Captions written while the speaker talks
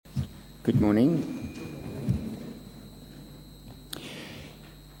Good morning.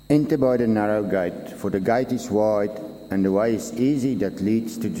 Enter by the narrow gate, for the gate is wide, and the way is easy that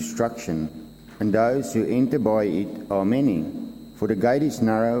leads to destruction, and those who enter by it are many. For the gate is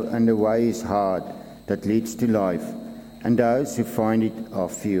narrow, and the way is hard that leads to life, and those who find it are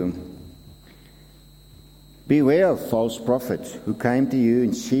few. Beware of false prophets, who came to you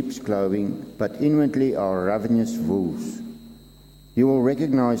in sheep's clothing, but inwardly are ravenous wolves. You will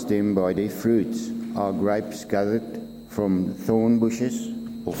recognize them by their fruits. Are grapes gathered from thorn bushes,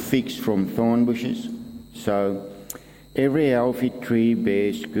 or figs from thorn bushes? So, every healthy tree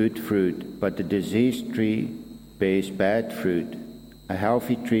bears good fruit, but the diseased tree bears bad fruit. A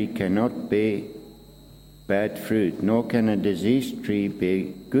healthy tree cannot bear bad fruit, nor can a diseased tree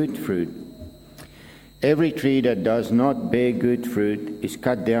bear good fruit. Every tree that does not bear good fruit is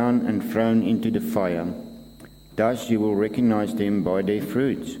cut down and thrown into the fire. Thus you will recognize them by their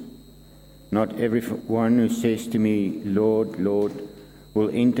fruits. Not everyone who says to me, Lord, Lord,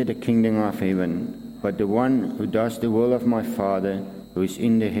 will enter the kingdom of heaven, but the one who does the will of my Father who is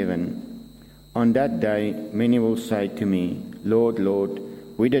in the heaven. On that day many will say to me, Lord, Lord,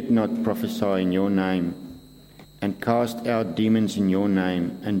 we did not prophesy in your name, and cast out demons in your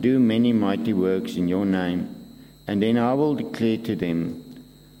name, and do many mighty works in your name. And then I will declare to them,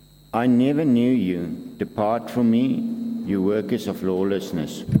 I never knew you. Depart from me, you workers of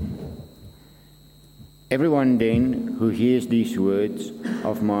lawlessness. Everyone then who hears these words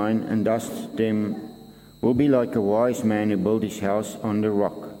of mine and does them will be like a wise man who built his house on the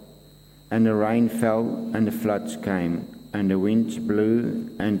rock. And the rain fell, and the floods came, and the winds blew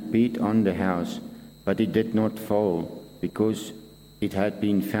and beat on the house, but it did not fall, because it had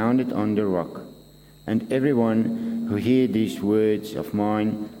been founded on the rock. And everyone who hears these words of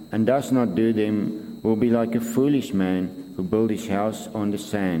mine and does not do them will be like a foolish man who built his house on the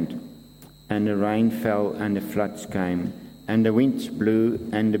sand. And the rain fell, and the floods came, and the winds blew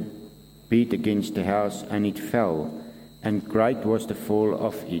and beat against the house, and it fell, and great was the fall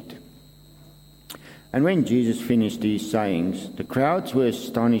of it. And when Jesus finished these sayings, the crowds were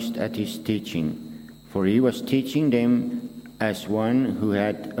astonished at his teaching, for he was teaching them as one who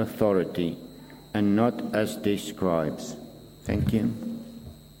had authority, and not as their scribes. Thank you.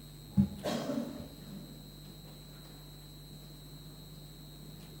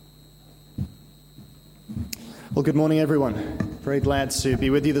 Well, good morning, everyone. Very glad to be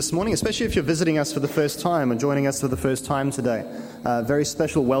with you this morning, especially if you're visiting us for the first time and joining us for the first time today. Very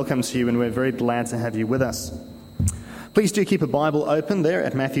special welcome to you, and we're very glad to have you with us. Please do keep a Bible open there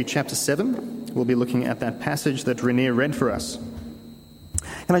at Matthew chapter 7. We'll be looking at that passage that Rainier read for us.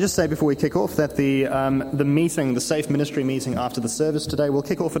 Can I just say before we kick off that the meeting, the Safe Ministry meeting after the service today, will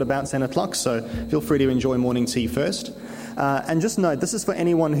kick off at about 10 o'clock, so feel free to enjoy morning tea first. And just note, this is for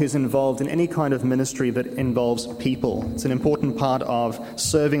anyone who's involved in any kind of ministry that involves people. It's an important part of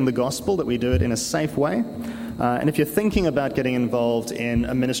serving the gospel that we do it in a safe way. And if you're thinking about getting involved in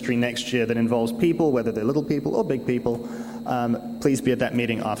a ministry next year that involves people, whether they're little people or big people, please be at that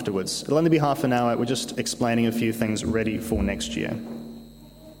meeting afterwards. It'll only be half an hour. We're just explaining a few things ready for next year.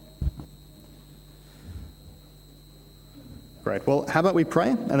 Great. Well, how about we pray,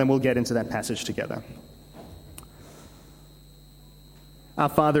 and then we'll get into that passage together. Our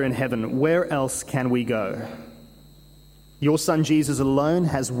Father in heaven, where else can we go? Your Son Jesus alone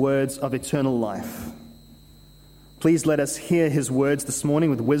has words of eternal life. Please let us hear his words this morning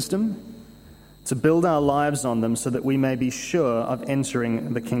with wisdom, to build our lives on them so that we may be sure of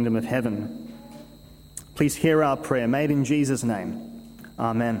entering the kingdom of heaven. Please hear our prayer, made in Jesus' name.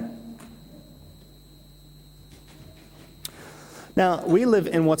 Amen. Now, we live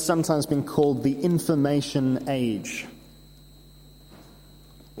in what's sometimes been called the information age.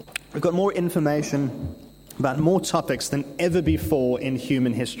 We've got more information about more topics than ever before in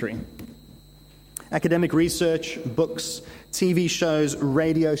human history. Academic research, books, TV shows,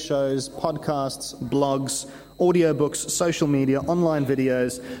 radio shows, podcasts, blogs, audiobooks, social media, online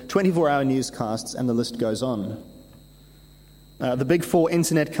videos, 24-hour newscasts, and the list goes on. The big four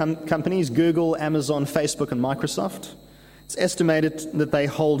internet companies, Google, Amazon, Facebook, and Microsoft, it's estimated that they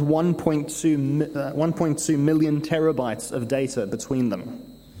hold 1.2 million terabytes of data between them.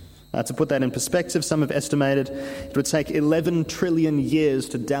 To put that in perspective, some have estimated it would take 11 trillion years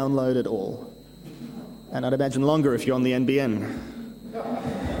to download it all. And I'd imagine longer if you're on the NBN.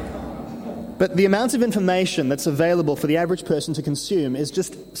 But the amount of information that's available for the average person to consume is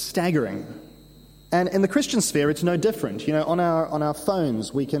just staggering. And in the Christian sphere, it's no different. You know, on our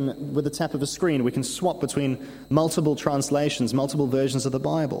phones, we can, with the tap of a screen, we can swap between multiple translations, multiple versions of the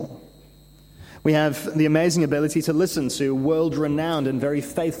Bible. We have the amazing ability to listen to world-renowned and very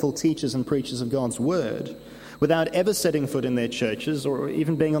faithful teachers and preachers of God's Word without ever setting foot in their churches or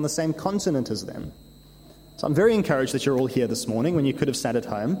even being on the same continent as them. So I'm very encouraged that you're all here this morning when you could have sat at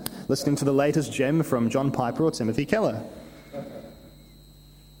home listening to the latest gem from John Piper or Timothy Keller.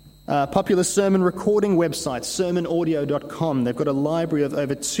 Popular sermon recording website, sermonaudio.com, they've got a library of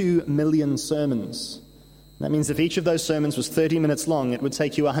over 2 million sermons. That means if each of those sermons was 30 minutes long, it would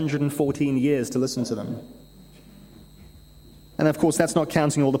take you 114 years to listen to them. And of course, that's not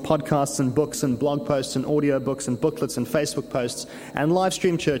counting all the podcasts and books and blog posts and audio books and booklets and Facebook posts and live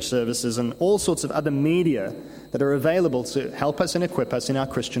stream church services and all sorts of other media that are available to help us and equip us in our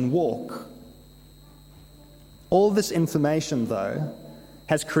Christian walk. All this information, though,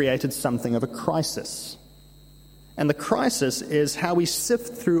 has created something of a crisis. And the crisis is how we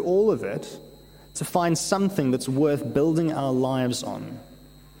sift through all of it to find something that's worth building our lives on.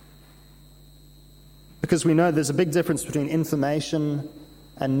 Because we know there's a big difference between information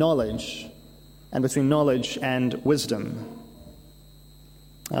and knowledge, and between knowledge and wisdom.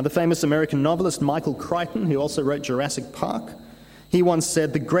 The famous American novelist Michael Crichton, who also wrote Jurassic Park, he once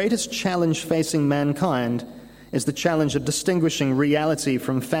said, "The greatest challenge facing mankind is the challenge of distinguishing reality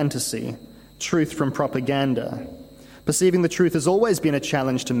from fantasy, truth from propaganda. Perceiving the truth has always been a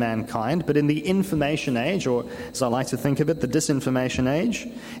challenge to mankind, but in the information age, or as I like to think of it, the disinformation age,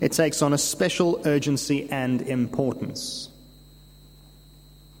 it takes on a special urgency and importance."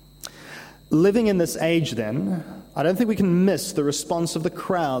 Living in this age, then, I don't think we can miss the response of the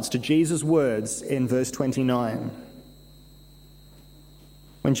crowds to Jesus' words in verse 29.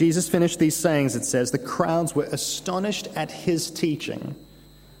 When Jesus finished these sayings, it says, the crowds were astonished at his teaching,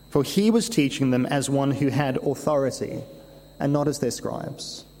 for he was teaching them as one who had authority, and not as their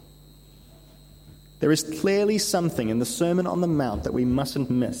scribes. There is clearly something in the Sermon on the Mount that we mustn't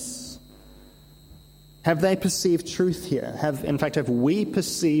miss. Have they perceived truth here? Have we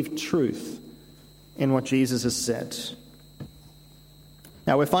perceived truth in what Jesus has said?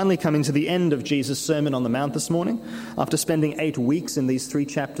 Now, we're finally coming to the end of Jesus' Sermon on the Mount this morning, after spending 8 weeks in these 3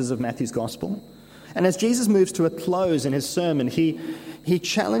 chapters of Matthew's Gospel. And as Jesus moves to a close in his sermon, he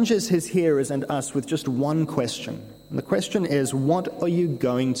challenges his hearers and us with just one question. And the question is, what are you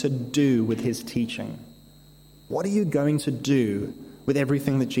going to do with his teaching? What are you going to do with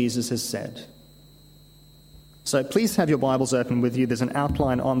everything that Jesus has said? So please have your Bibles open with you. There's an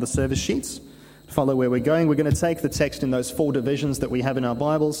outline on the service sheets. Follow where we're going. We're going to take the text in those 4 divisions that we have in our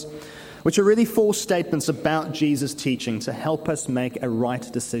Bibles, which are really 4 statements about Jesus' teaching to help us make a right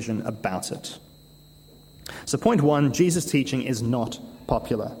decision about it. So point 1, Jesus' teaching is not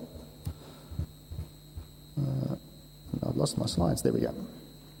popular. I've lost my slides. There we go.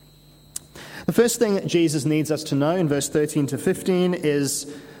 The first thing Jesus needs us to know in verse 13 to 15 is,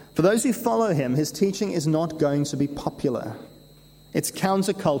 for those who follow him, his teaching is not going to be popular. It's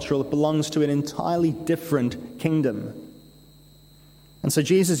countercultural. It belongs to an entirely different kingdom. And so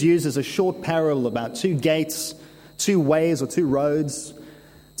Jesus uses a short parable about 2 gates, 2 ways or 2 roads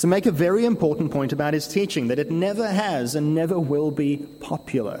to make a very important point about his teaching, that it never has and never will be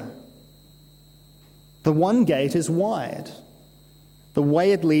popular. The one gate is wide. The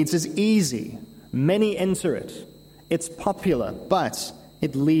way it leads is easy. Many enter it. It's popular, but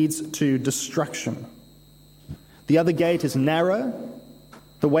it leads to destruction. The other gate is narrow.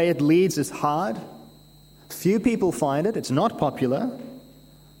 The way it leads is hard. Few people find it. It's not popular,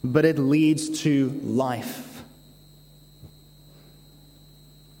 but it leads to life.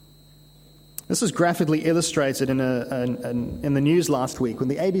 This was graphically illustrated in the news last week when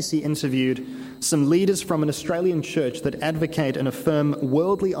the ABC interviewed some leaders from an Australian church that advocate and affirm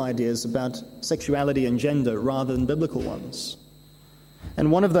worldly ideas about sexuality and gender rather than biblical ones.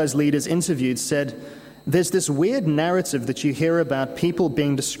 And one of those leaders interviewed said, "There's this weird narrative that you hear about people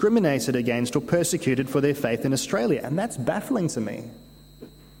being discriminated against or persecuted for their faith in Australia, and that's baffling to me."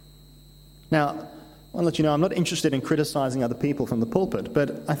 Now, I'll let you know, I'm not interested in criticizing other people from the pulpit,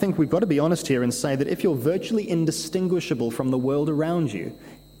 but I think we've got to be honest here and say that if you're virtually indistinguishable from the world around you,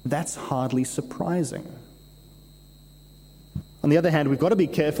 that's hardly surprising. On the other hand, we've got to be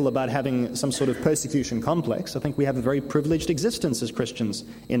careful about having some sort of persecution complex. I think we have a very privileged existence as Christians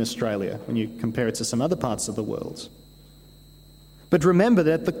in Australia when you compare it to some other parts of the world. But remember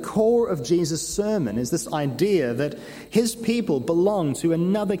that at the core of Jesus' sermon is this idea that his people belong to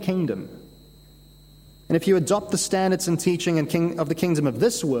another kingdom. And if you adopt the standards and teaching of the kingdom of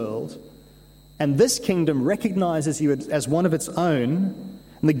this world, and this kingdom recognizes you as one of its own,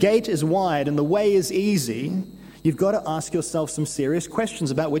 and the gate is wide and the way is easy, you've got to ask yourself some serious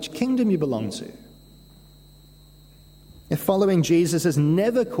questions about which kingdom you belong to. If following Jesus has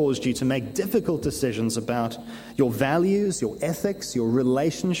never caused you to make difficult decisions about your values, your ethics, your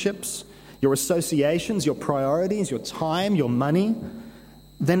relationships, your associations, your priorities, your time, your money,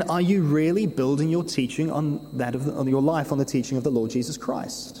 then are you really building your teaching on your life on the teaching of the Lord Jesus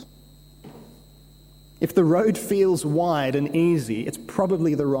Christ? If the road feels wide and easy, it's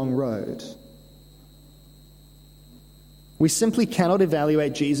probably the wrong road. We simply cannot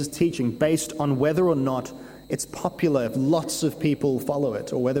evaluate Jesus' teaching based on whether or not it's popular, if lots of people follow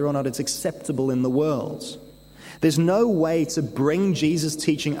it, or whether or not it's acceptable in the world. There's no way to bring Jesus'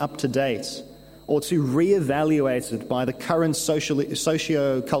 teaching up to date or to reevaluate it by the current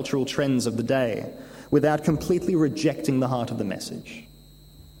socio-cultural trends of the day without completely rejecting the heart of the message.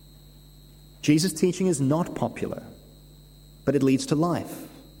 Jesus' teaching is not popular, but it leads to life.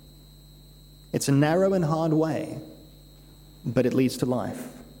 It's a narrow and hard way, but it leads to life.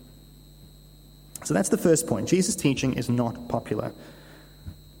 So that's the first point. Jesus' teaching is not popular.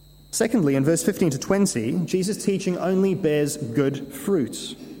 Secondly, in verse 15 to 20, Jesus' teaching only bears good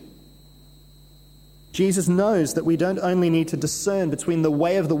fruit. Jesus knows that we don't only need to discern between the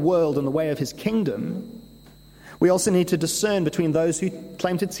way of the world and the way of his kingdom, we also need to discern between those who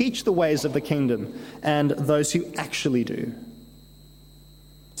claim to teach the ways of the kingdom and those who actually do.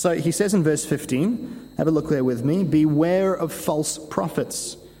 So he says in verse 15, have a look there with me, beware of false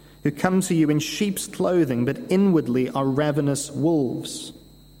prophets who come to you in sheep's clothing, but inwardly are ravenous wolves.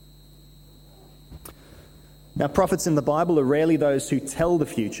 Now, prophets in the Bible are rarely those who tell the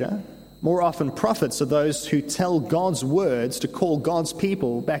future. More often, prophets are those who tell God's words to call God's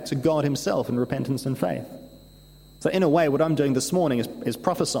people back to God himself in repentance and faith. So in a way, what I'm doing this morning is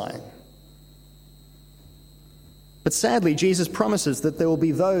prophesying. But sadly, Jesus promises that there will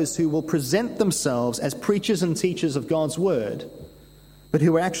be those who will present themselves as preachers and teachers of God's word, but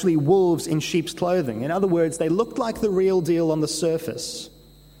who are actually wolves in sheep's clothing. In other words, they look like the real deal on the surface,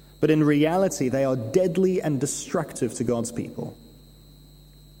 but in reality, they are deadly and destructive to God's people.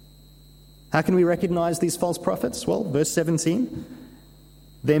 How can we recognize these false prophets? Well, verse 17,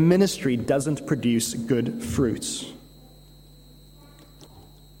 their ministry doesn't produce good fruits.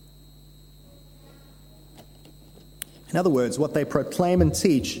 In other words, what they proclaim and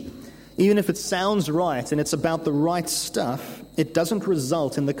teach, even if it sounds right and it's about the right stuff, it doesn't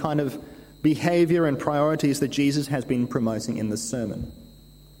result in the kind of behavior and priorities that Jesus has been promoting in this sermon.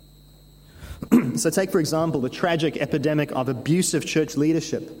 So take, for example, the tragic epidemic of abusive church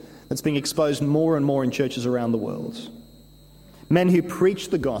leadership that's being exposed more and more in churches around the world. Men who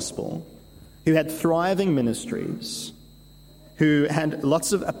preached the gospel, who had thriving ministries, who had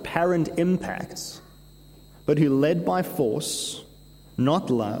lots of apparent impacts, but who led by force, not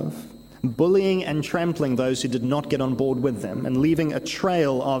love, bullying and trampling those who did not get on board with them, and leaving a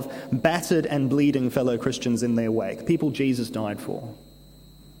trail of battered and bleeding fellow Christians in their wake, people Jesus died for.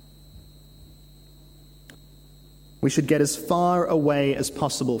 We should get as far away as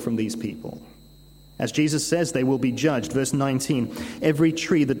possible from these people. As Jesus says, they will be judged. Verse 19, every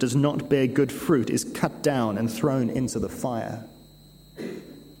tree that does not bear good fruit is cut down and thrown into the fire.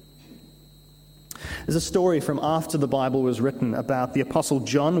 There's a story from after the Bible was written about the Apostle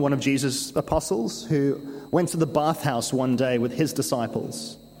John, one of Jesus' apostles, who went to the bathhouse one day with his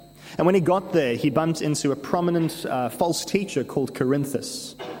disciples. And when he got there, he bumped into a prominent false teacher called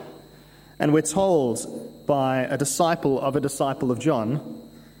Corinthus. And we're told by a disciple of John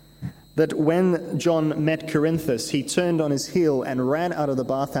that when John met Corinthus, he turned on his heel and ran out of the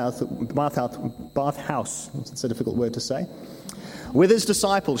bathhouse, it's a difficult word to say, with his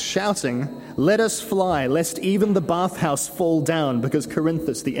disciples shouting, "Let us fly, lest even the bathhouse fall down, because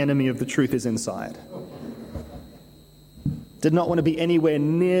Corinthus, the enemy of the truth, is inside." Did not want to be anywhere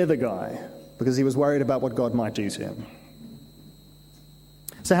near the guy because he was worried about what God might do to him.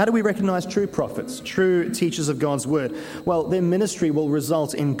 So how do we recognize true prophets, true teachers of God's word? Well, their ministry will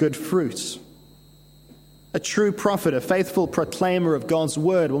result in good fruit. A true prophet, a faithful proclaimer of God's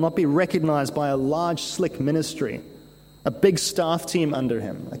word, will not be recognized by a large, slick ministry, a big staff team under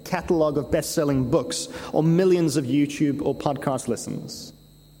him, a catalog of best-selling books, or millions of YouTube or podcast listens.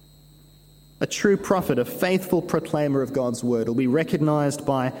 A true prophet, a faithful proclaimer of God's word, will be recognized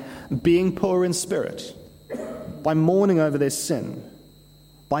by being poor in spirit, by mourning over their sin,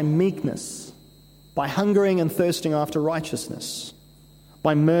 by meekness, by hungering and thirsting after righteousness,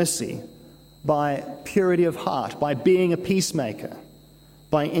 by mercy, by purity of heart, by being a peacemaker,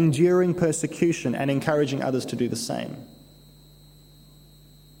 by enduring persecution and encouraging others to do the same.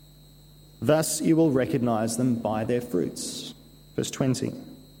 Thus you will recognize them by their fruits. Verse 20.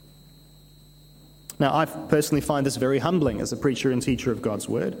 Now, I personally find this very humbling as a preacher and teacher of God's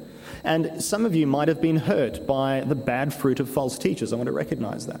Word. And some of you might have been hurt by the bad fruit of false teachers. I want to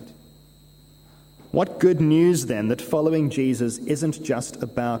recognize that. What good news, then, that following Jesus isn't just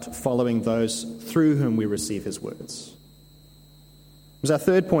about following those through whom we receive his words. It was our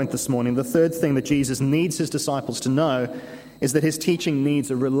third point this morning. The third thing that Jesus needs his disciples to know is that his teaching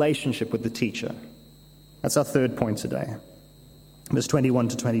needs a relationship with the teacher. That's our third point today. Verse 21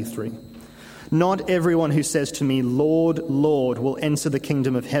 to 23. Not everyone who says to me, Lord, Lord, will enter the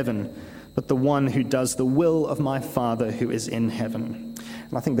kingdom of heaven, but the one who does the will of my Father who is in heaven.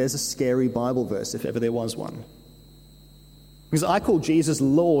 And I think there's a scary Bible verse, if ever there was one. Because I call Jesus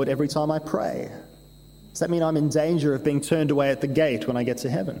Lord every time I pray. Does that mean I'm in danger of being turned away at the gate when I get to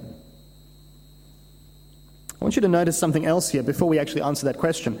heaven? I want you to notice something else here before we actually answer that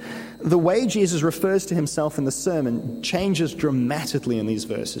question. The way Jesus refers to himself in the sermon changes dramatically in these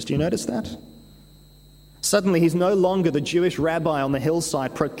verses. Do you notice that? Suddenly, he's no longer the Jewish rabbi on the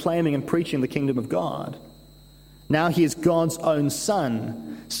hillside proclaiming and preaching the kingdom of God. Now he is God's own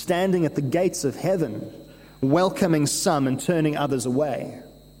son, standing at the gates of heaven, welcoming some and turning others away.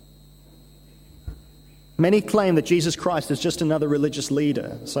 Many claim that Jesus Christ is just another religious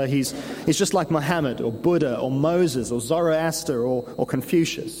leader. So he's just like Muhammad or Buddha or Moses or Zoroaster or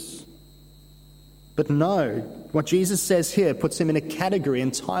Confucius. But no, what Jesus says here puts him in a category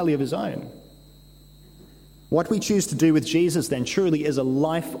entirely of his own. What we choose to do with Jesus then truly is a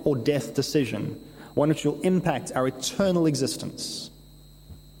life or death decision, one which will impact our eternal existence.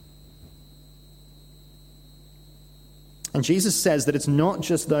 And Jesus says that it's not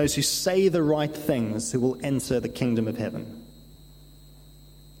just those who say the right things who will enter the kingdom of heaven.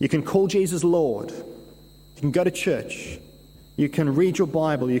 You can call Jesus Lord. You can go to church. You can read your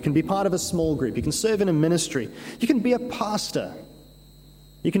Bible. You can be part of a small group. You can serve in a ministry. You can be a pastor.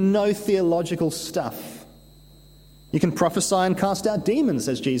 You can know theological stuff. You can prophesy and cast out demons,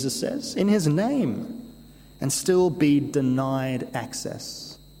 as Jesus says, in his name, and still be denied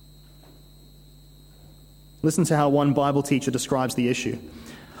access. Listen to how one Bible teacher describes the issue.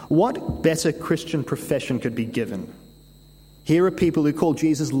 What better Christian profession could be given? Here are people who call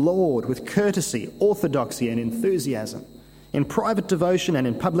Jesus Lord with courtesy, orthodoxy, and enthusiasm, in private devotion and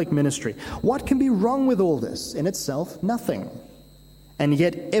in public ministry. What can be wrong with all this? In itself, nothing. And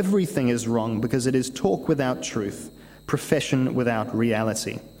yet everything is wrong because it is talk without truth, profession without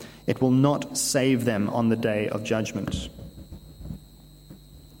reality. It will not save them on the day of judgment.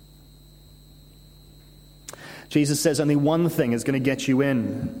 Jesus says only one thing is going to get you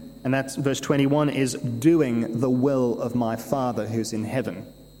in, and that's verse 21 is doing the will of my Father who's in heaven.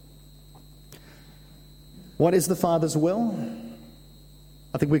 What is the Father's will?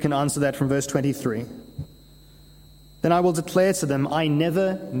 I think we can answer that from verse 23. Then I will declare to them, I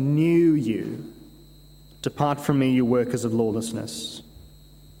never knew you. Depart from me, you workers of lawlessness.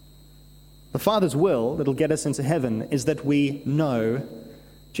 The Father's will that'll get us into heaven is that we know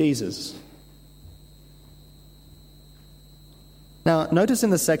Jesus. Now, notice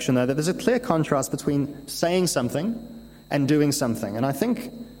in this section, though, that there's a clear contrast between saying something and doing something. And I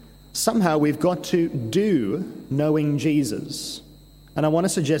think somehow we've got to do knowing Jesus. And I want to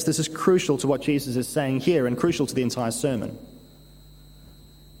suggest this is crucial to what Jesus is saying here and crucial to the entire sermon.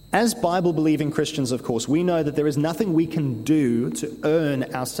 As Bible-believing Christians, of course, we know that there is nothing we can do to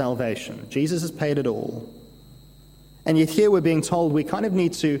earn our salvation. Jesus has paid it all. And yet here we're being told we kind of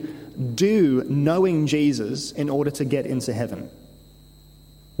need to do knowing Jesus in order to get into heaven.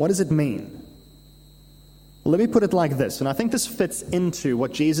 What does it mean? Well, let me put it like this, and I think this fits into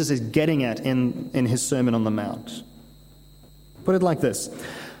what Jesus is getting at in his Sermon on the Mount. Put it like this.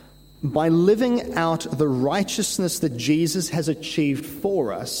 By living out the righteousness that Jesus has achieved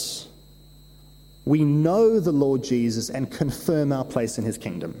for us, we know the Lord Jesus and confirm our place in his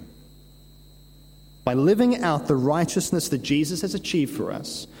kingdom. By living out the righteousness that Jesus has achieved for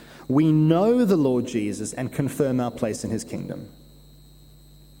us, we know the Lord Jesus and confirm our place in his kingdom.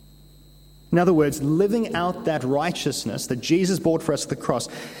 In other words, living out that righteousness that Jesus bought for us at the cross,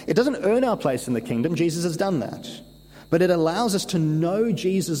 it doesn't earn our place in the kingdom. Jesus has done that. But it allows us to know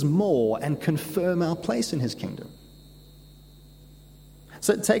Jesus more and confirm our place in his kingdom.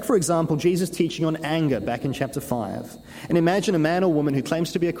 So take, for example, Jesus' teaching on anger back in chapter 5. And imagine a man or woman who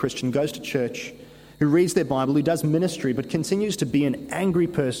claims to be a Christian, goes to church, who reads their Bible, who does ministry, but continues to be an angry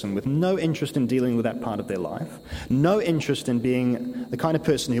person with no interest in dealing with that part of their life, no interest in being the kind of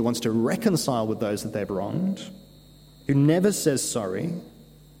person who wants to reconcile with those that they've wronged, who never says sorry.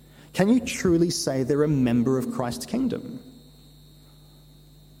 Can you truly say they're a member of Christ's kingdom?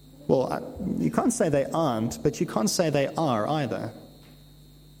 Well, you can't say they aren't, but you can't say they are either.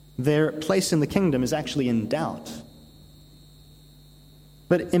 their place in the kingdom is actually in doubt.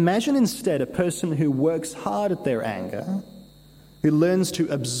 But imagine instead a person who works hard at their anger, who learns to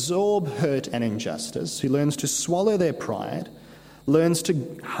absorb hurt and injustice, who learns to swallow their pride, learns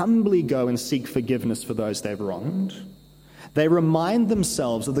to humbly go and seek forgiveness for those they've wronged. They remind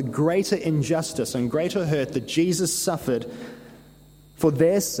themselves of the greater injustice and greater hurt that Jesus suffered for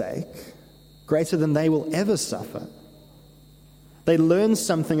their sake, greater than they will ever suffer. They learn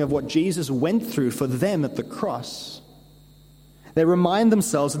something of what Jesus went through for them at the cross. They remind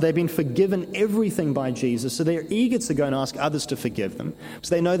themselves that they've been forgiven everything by Jesus, so they're eager to go and ask others to forgive them.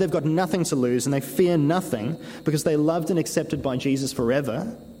 So they know they've got nothing to lose and they fear nothing because they loved and accepted by Jesus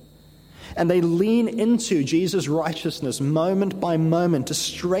forever. And they lean into Jesus' righteousness moment by moment to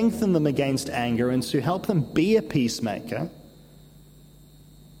strengthen them against anger and to help them be a peacemaker.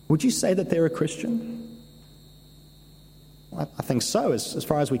 Would you say that they're a Christian? I think so, as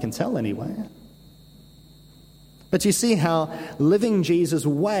far as we can tell anyway. But you see how living Jesus'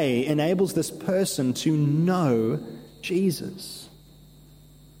 way enables this person to know Jesus.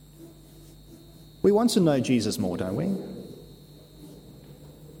 We want to know Jesus more, don't we?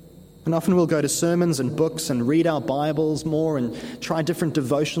 And often we'll go to sermons and books and read our Bibles more and try different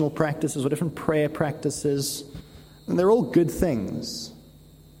devotional practices or different prayer practices. And they're all good things.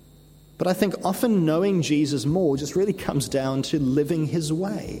 But I think often knowing Jesus more just really comes down to living his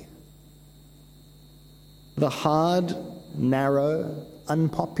way. The hard, narrow,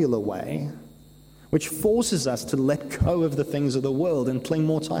 unpopular way, which forces us to let go of the things of the world and cling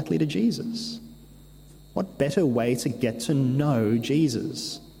more tightly to Jesus. What better way to get to know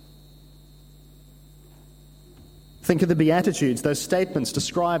Jesus? Think of the Beatitudes, those statements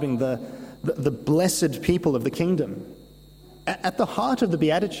describing the blessed people of the kingdom. At the heart of the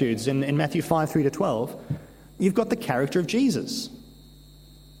Beatitudes in Matthew 5, 3-12, you've got the character of Jesus.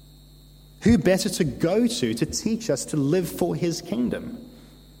 Who better to go to teach us to live for his kingdom?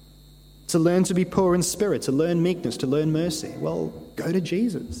 To learn to be poor in spirit, to learn meekness, to learn mercy. Well, go to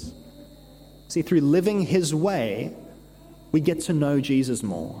Jesus. See, through living his way, we get to know Jesus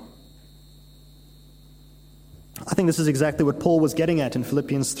more. I think this is exactly what Paul was getting at in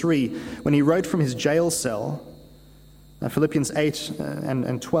Philippians 3 when he wrote from his jail cell, Philippians 8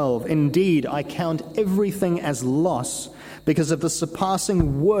 and 12. Indeed, I count everything as loss because of the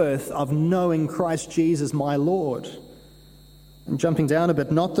surpassing worth of knowing Christ Jesus my Lord. And jumping down a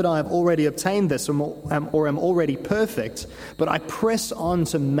bit, not that I have already obtained this or am already perfect, but I press on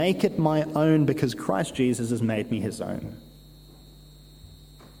to make it my own because Christ Jesus has made me his own.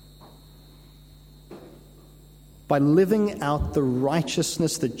 By living out the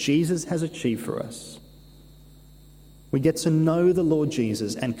righteousness that Jesus has achieved for us, we get to know the Lord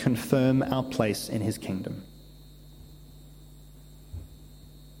Jesus and confirm our place in his kingdom.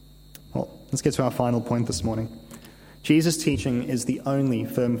 Well, let's get to our final point this morning. Jesus' teaching is the only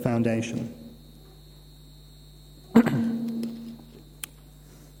firm foundation.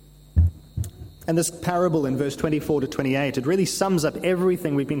 And this parable in verse 24 to 28, it really sums up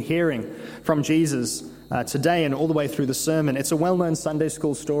everything we've been hearing from Jesus today and all the way through the sermon. It's a well-known Sunday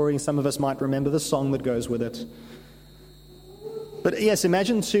school story. Some of us might remember the song that goes with it. But yes,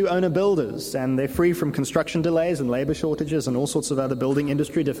 imagine two owner-builders, and they're free from construction delays and labor shortages and all sorts of other building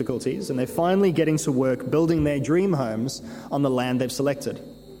industry difficulties, and they're finally getting to work building their dream homes on the land they've selected.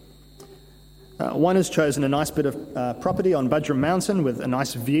 One has chosen a nice bit of property on Budrum Mountain with a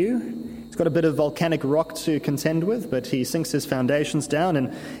nice view. He's got a bit of volcanic rock to contend with, but he sinks his foundations down,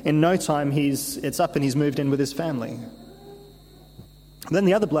 and in no time it's up and he's moved in with his family. And then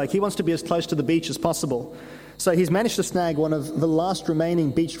the other bloke, he wants to be as close to the beach as possible. So he's managed to snag one of the last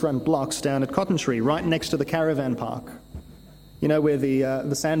remaining beachfront blocks down at Cotton Tree, right next to the caravan park. You know where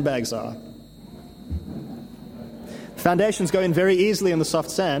the sandbags are. Foundations go in very easily in the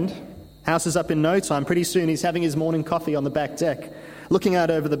soft sand. House is up in no time. Pretty soon he's having his morning coffee on the back deck, looking out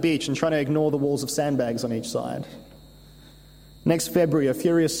over the beach and trying to ignore the walls of sandbags on each side. Next February, a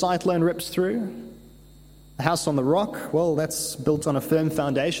furious cyclone rips through. A house on the rock, well, that's built on a firm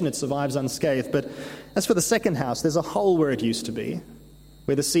foundation. It survives unscathed. But as for the second house, there's a hole where it used to be,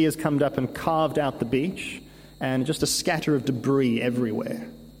 where the sea has come up and carved out the beach, and just a scatter of debris everywhere.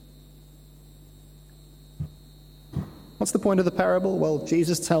 What's the point of the parable? Well,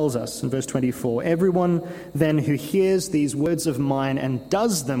 Jesus tells us in verse 24, everyone then who hears these words of mine and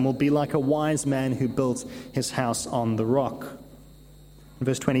does them will be like a wise man who built his house on the rock. In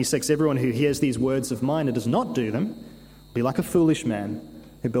verse 26, everyone who hears these words of mine and does not do them will be like a foolish man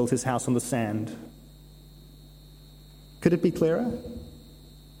who built his house on the sand. Could it be clearer?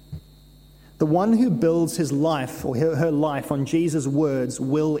 The one who builds his life or her life on Jesus' words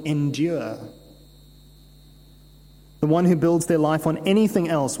will endure. The one who builds their life on anything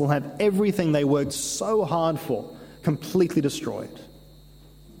else will have everything they worked so hard for completely destroyed.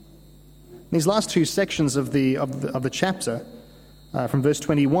 These last two sections of the chapter, from verse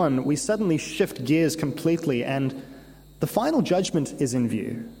 21, we suddenly shift gears completely, and the final judgment is in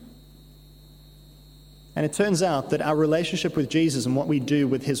view. And it turns out that our relationship with Jesus and what we do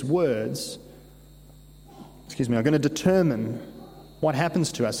with his words, are going to determine what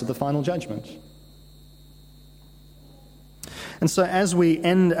happens to us at the final judgment. And so as we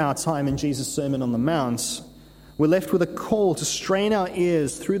end our time in Jesus' Sermon on the Mount, we're left with a call to strain our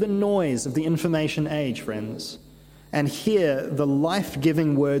ears through the noise of the information age, friends, and hear the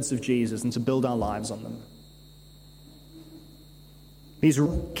life-giving words of Jesus and to build our lives on them. These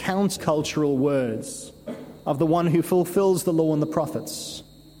countercultural words of the one who fulfills the law and the prophets,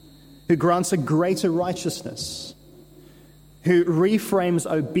 who grants a greater righteousness, who reframes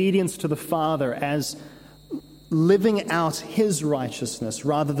obedience to the Father as living out his righteousness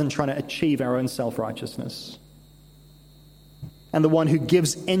rather than trying to achieve our own self-righteousness, and the one who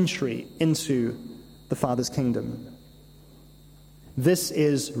gives entry into the Father's kingdom. This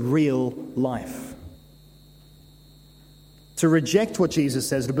is real life. To reject what Jesus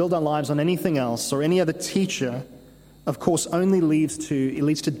says, to build our lives on anything else or any other teacher, of course, only leads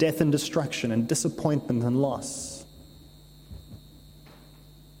to death and destruction and disappointment and loss.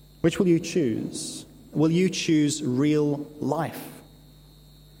 Which will you choose? Will you choose real life?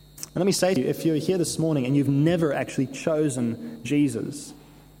 And let me say to you, if you're here this morning and you've never actually chosen Jesus,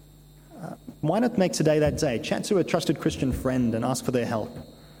 why not make today that day? Chat to a trusted Christian friend and ask for their help.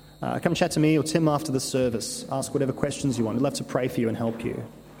 Come chat to me or Tim after the service. Ask whatever questions you want. We'd love to pray for you and help you.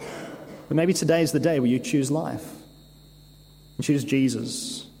 But maybe today is the day where you choose life and choose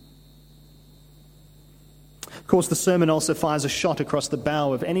Jesus. Of course, the sermon also fires a shot across the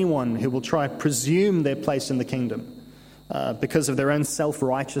bow of anyone who will try to presume their place in the kingdom because of their own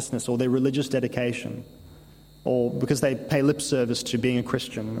self-righteousness or their religious dedication, or because they pay lip service to being a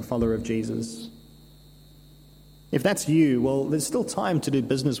Christian and a follower of Jesus. If that's you, well, there's still time to do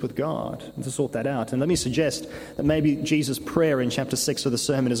business with God and to sort that out. And let me suggest that maybe Jesus' prayer in chapter 6 of the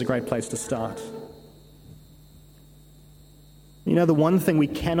sermon is a great place to start. You know, the one thing we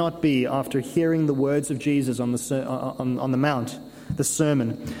cannot be after hearing the words of Jesus on the Mount, the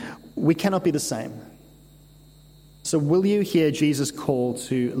sermon, we cannot be the same. So will you hear Jesus' call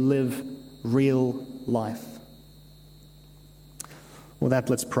to live real life? With that,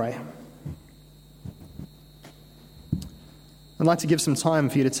 let's pray. I'd like to give some time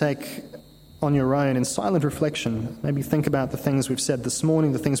for you to take on your own in silent reflection. Maybe think about the things we've said this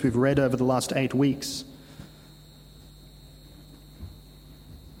morning, the things we've read over the last 8 weeks.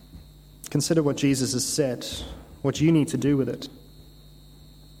 Consider what Jesus has said, what you need to do with it.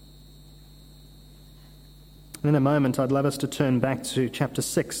 And in a moment, I'd love us to turn back to chapter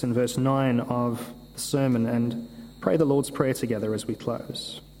 6 and verse 9 of the sermon and pray the Lord's Prayer together as we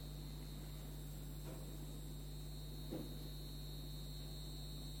close.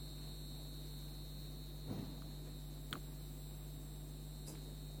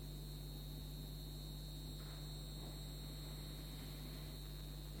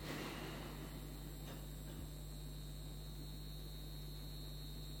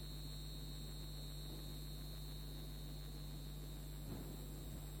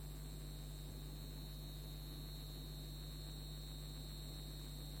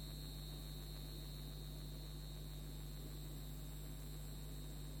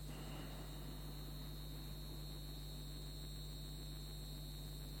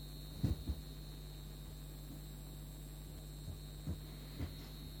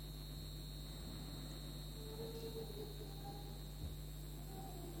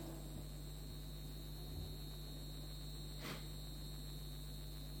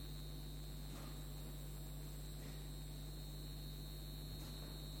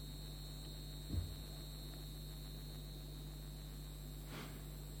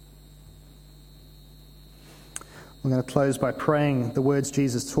 I'm going to close by praying the words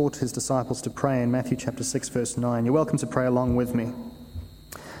Jesus taught his disciples to pray in Matthew chapter 6, verse 9. You're welcome to pray along with me.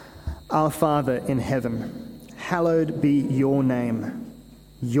 Our Father in heaven, hallowed be your name.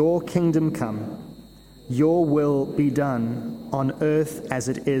 Your kingdom come. Your will be done on earth as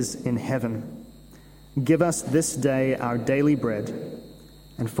it is in heaven. Give us this day our daily bread,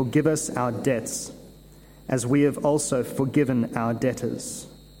 and forgive us our debts, as we have also forgiven our debtors.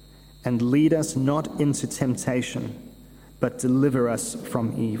 And lead us not into temptation, but deliver us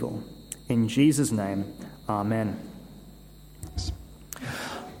from evil. In Jesus' name, amen.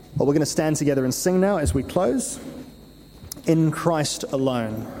 Well, we're going to stand together and sing now as we close. In Christ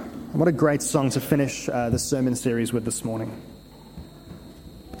Alone. And what a great song to finish this sermon series with this morning.